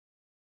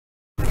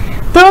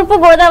తూర్పు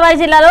గోదావరి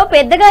జిల్లాలో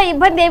పెద్దగా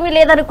ఇబ్బంది ఏమీ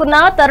లేదనుకున్న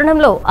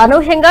తరుణంలో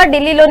అనూహ్యంగా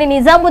ఢిల్లీలోని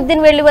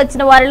నిజాముద్దీన్ వెళ్లి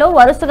వచ్చిన వారిలో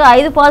వరుసగా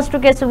 5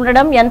 పాజిటివ్ కేసులు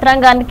ఉండడం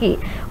యంత్రాంగానికి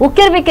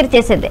ఉక్కిరిబిక్కిరి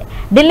చేసింది.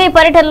 ఢిల్లీ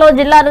పర్యటనలో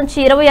జిల్లా నుంచి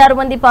 26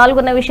 మంది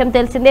పాల్గొన్న విషయం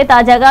తెలిసిందే.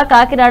 తాజాగా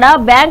కాకినాడ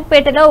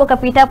బ్యాంక్పేటలో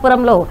ఒక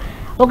పీఠాపురంలో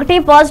 1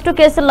 పాజిటివ్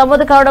కేసులు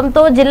నమోదు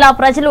కావడంతో జిల్లా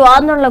ప్రజలు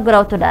ఆందోళనకు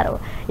గురవుతున్నారు.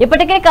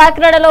 ఇప్పటికే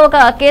కాకినాడలో ఒక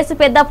కేసు,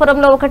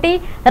 పెద్దాపురంలో 1,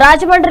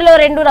 రాజమండ్రిలో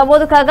 2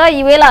 నమోదు కాగా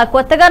ఈవేళ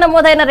కొత్తగా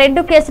నమోదైన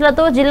 2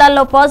 కేసులతో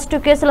జిల్లాలో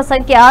పాజిటివ్ కేసుల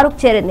సంఖ్య 6కు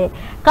చేరింది.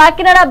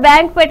 కాకినాడ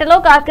బ్యాంక్పేటలో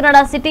కాకినాడ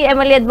సిటీ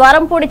ఎమ్మెల్యే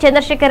ద్వారంపూడి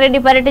చంద్రశేఖర్ రెడ్డి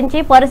పర్యటించి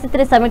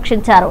పరిస్థితిని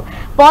సమీక్షించారు.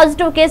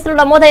 పాజిటివ్ కేసులు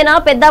నమోదైన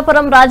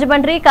పెద్దాపురం,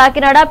 రాజమండ్రి,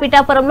 కాకినాడ,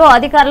 పిఠాపురంలో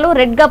అధికారులు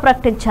రెడ్ గా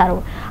ప్రకటించారు.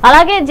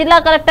 అలాగే జిల్లా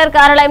కలెక్టర్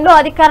కార్యాలయంలో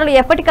అధికారులు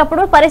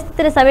ఎప్పటికప్పుడు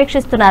పరిస్థితిని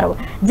సమీక్షిస్తున్నారు.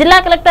 జిల్లా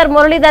collector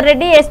Muralidhar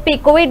Reddy, SP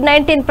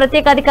COVID-19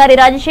 ప్రత్యేక అధికారి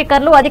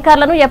రాజశేఖర్లు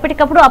అధికారులను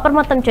ఎప్పటికప్పుడు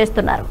అప్రమత్తం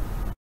చేస్తున్నారు.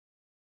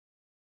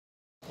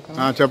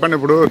 చెప్పండి,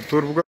 ఇప్పుడు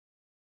తూర్పు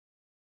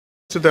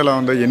ఎలా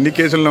ఉంది, ఎన్ని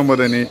కేసులు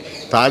నమోదని?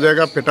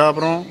 తాజాగా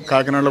పిఠాపురం,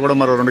 కాకినాడలో కూడా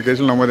మరో 2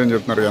 కేసులు నమోదని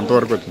చెప్తున్నారు.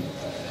 ఎంతవరకు వచ్చింది?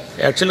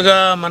 యాక్చువల్గా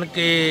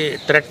మనకి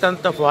థ్రెట్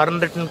అంతా ఫారెన్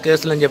రిటర్న్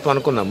కేసులు అని చెప్పి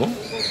అనుకున్నాము.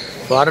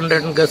 ఫారెన్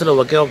రిటర్న్ కేసులో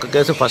ఒకే ఒక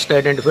case first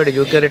identified,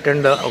 UK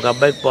return ఒక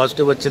అబ్బాయికి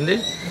పాజిటివ్ వచ్చింది.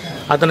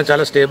 అతను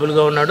చాలా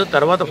స్టేబుల్గా ఉన్నాడు.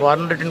 తర్వాత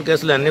ఫారెన్ రిటర్న్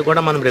కేసులు అన్నీ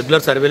కూడా మనం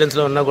రెగ్యులర్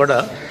సర్వేలెన్స్లో ఉన్నా కూడా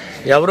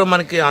ఎవరు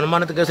మనకి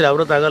అనుమానిత కేసులు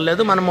ఎవరూ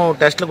తగలలేదు. మనము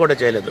టెస్టులు కూడా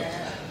చేయలేదు.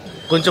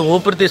 కొంచెం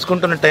ఊపిరి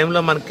తీసుకుంటున్న టైంలో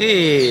మనకి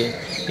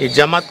ఈ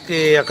జమాత్కి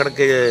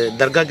అక్కడికి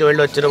దర్గాకి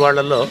వెళ్ళి వచ్చిన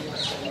వాళ్ళల్లో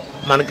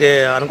మనకి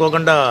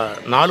అనుకోకుండా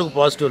 4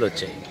 పాజిటివ్లు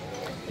వచ్చాయి.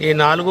 ఈ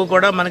 4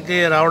 కూడా మనకి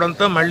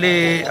రావడంతో మళ్ళీ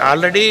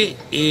ఆల్రెడీ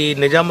ఈ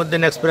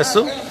నిజాముద్దీన్ ఎక్స్ప్రెస్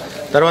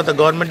తర్వాత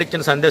గవర్నమెంట్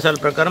ఇచ్చిన సందేశాల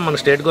ప్రకారం మన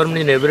స్టేట్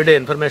గవర్నమెంట్ నుంచి ఎవ్రీడే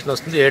ఇన్ఫర్మేషన్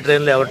వస్తుంది. ఏ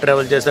ట్రైన్లో ఎవరు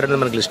ట్రావెల్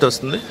చేశారనేది మనకి లిస్ట్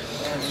వస్తుంది.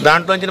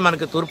 దాంట్లోంచి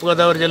మనకి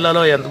తూర్పుగోదావరి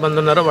జిల్లాలో ఎంతమంది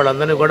ఉన్నారో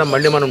వాళ్ళందరినీ కూడా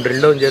మళ్ళీ మనం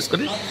డ్రిల్ డౌన్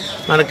చేసుకుని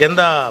మన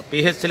కింద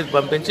పిహెచ్సిలకు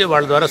పంపించి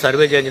వాళ్ళ ద్వారా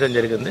సర్వే చేయించడం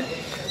జరిగింది.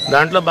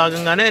 దాంట్లో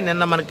భాగంగానే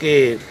నిన్న మనకి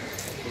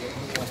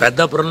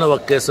పెద్దాపురంలో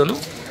 1 కేసును,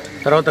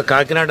 తర్వాత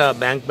కాకినాడ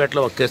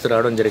బ్యాంక్పేటలో 1 కేసు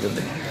రావడం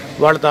జరిగింది.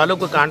 వాళ్ళ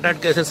తాలూకు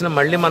కాంటాక్ట్ కేసెస్ని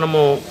మళ్ళీ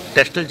మనము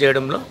టెస్టులు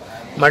చేయడంలో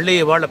మళ్ళీ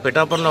ఇవాళ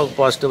పిఠాపురంలో 1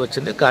 పాజిటివ్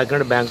వచ్చింది,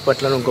 కాకినాడ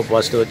బ్యాంక్పేటలో ఇంకో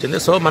పాజిటివ్ వచ్చింది.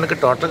 సో మనకి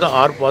టోటల్గా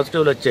 6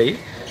 పాజిటివ్లు వచ్చాయి.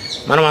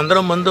 మనం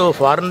అందరం ముందు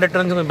ఫారెన్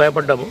రిటర్న్స్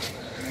భయపడ్డాము.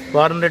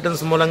 ఫారెన్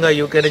రిటర్న్స్ మూలంగా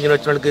యూకే నుంచి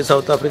వచ్చిన వాళ్ళకి,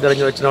 సౌత్ ఆఫ్రికా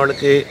నుంచి వచ్చిన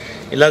వాళ్ళకి,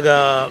 ఇలాగా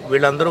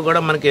వీళ్ళందరూ కూడా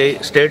మనకి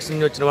స్టేట్స్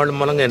నుంచి వచ్చిన వాళ్ళ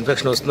మూలంగా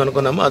ఇన్ఫెక్షన్ వస్తుంది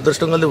అనుకున్నాము.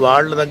 అదృష్టం కొద్ది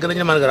వాళ్ళ దగ్గర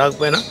నుంచి మనకు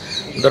రాకపోయినా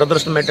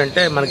దురదృష్టం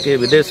ఏంటంటే మనకి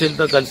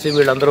విదేశీయులతో కలిసి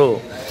వీళ్ళందరూ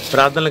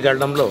ప్రార్థనలకు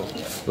వెళ్ళడంలో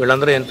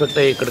వీళ్ళందరూ ఇన్ఫెక్ట్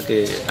అయ్యి ఇక్కడికి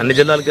అన్ని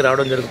జిల్లాలకి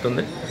రావడం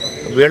జరుగుతుంది.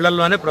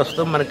 వీళ్ళల్లోనే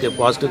ప్రస్తుతం మనకి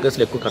పాజిటివ్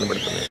కేసులు ఎక్కువ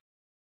కనబడుతున్నాయి.